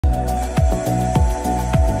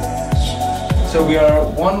So we are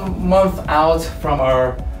 1 month out from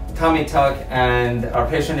our tummy tuck and our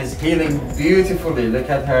patient is healing beautifully. Look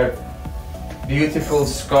at her beautiful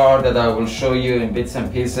scar that I will show you in bits and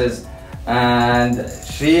pieces. And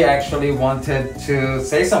she actually wanted to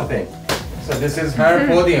say something. So this is her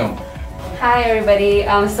podium. Hi everybody,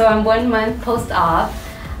 so I'm 1 month post-op.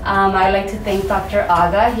 I'd like to thank Dr.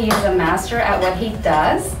 Agha. He is a master at what he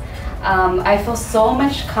does. I feel so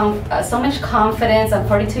much confidence. I'm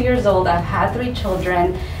 42 years old, I've had 3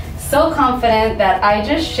 children. So confident that I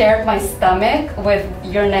just shared my stomach with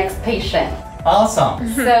your next patient. Awesome.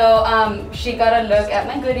 So she got a look at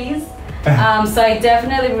my goodies. So I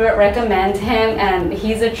definitely recommend him, and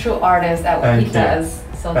he's a true artist at what he does.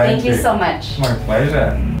 So thank you so much. My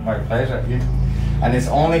pleasure, my pleasure. And it's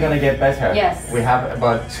only gonna get better. Yes. We have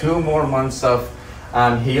about 2 more months of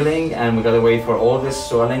healing, and we gotta wait for all this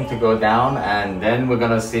swelling to go down, and then we're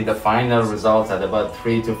gonna see the final results at about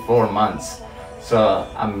 3 to 4 months. So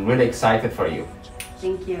I'm really excited for you.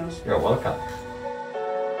 Thank you. You're welcome.